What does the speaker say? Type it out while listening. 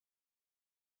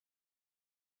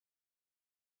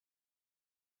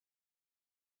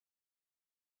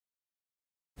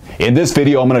In this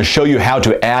video, I'm going to show you how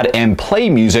to add and play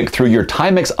music through your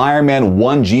Timex Ironman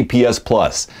 1 GPS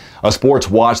Plus, a sports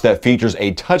watch that features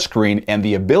a touchscreen and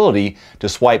the ability to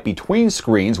swipe between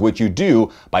screens, which you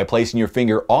do by placing your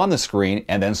finger on the screen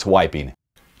and then swiping.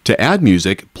 To add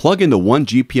music, plug in the 1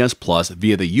 GPS Plus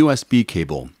via the USB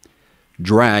cable.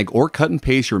 Drag or cut and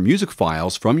paste your music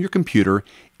files from your computer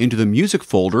into the music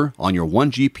folder on your 1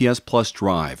 GPS Plus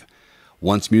drive.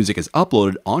 Once music is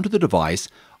uploaded onto the device,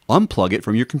 unplug it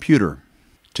from your computer.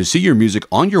 To see your music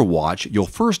on your watch, you'll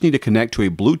first need to connect to a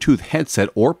Bluetooth headset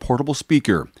or portable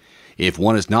speaker. If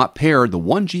one is not paired, the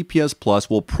 1 GPS Plus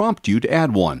will prompt you to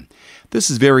add one. This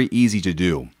is very easy to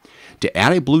do. To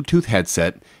add a Bluetooth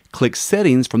headset, click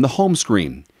Settings from the home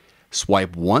screen.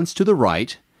 Swipe once to the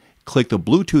right, click the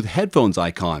Bluetooth headphones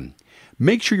icon.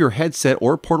 Make sure your headset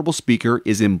or portable speaker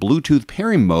is in Bluetooth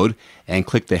pairing mode and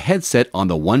click the headset on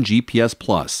the 1 GPS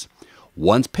Plus.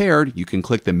 Once paired, you can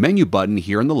click the menu button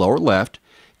here in the lower left,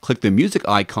 click the music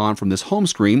icon from this home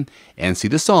screen, and see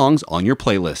the songs on your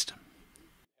playlist.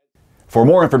 For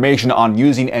more information on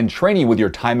using and training with your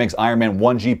Timex Ironman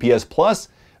 1 GPS Plus,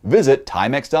 visit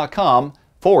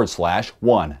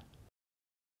timex.com/1.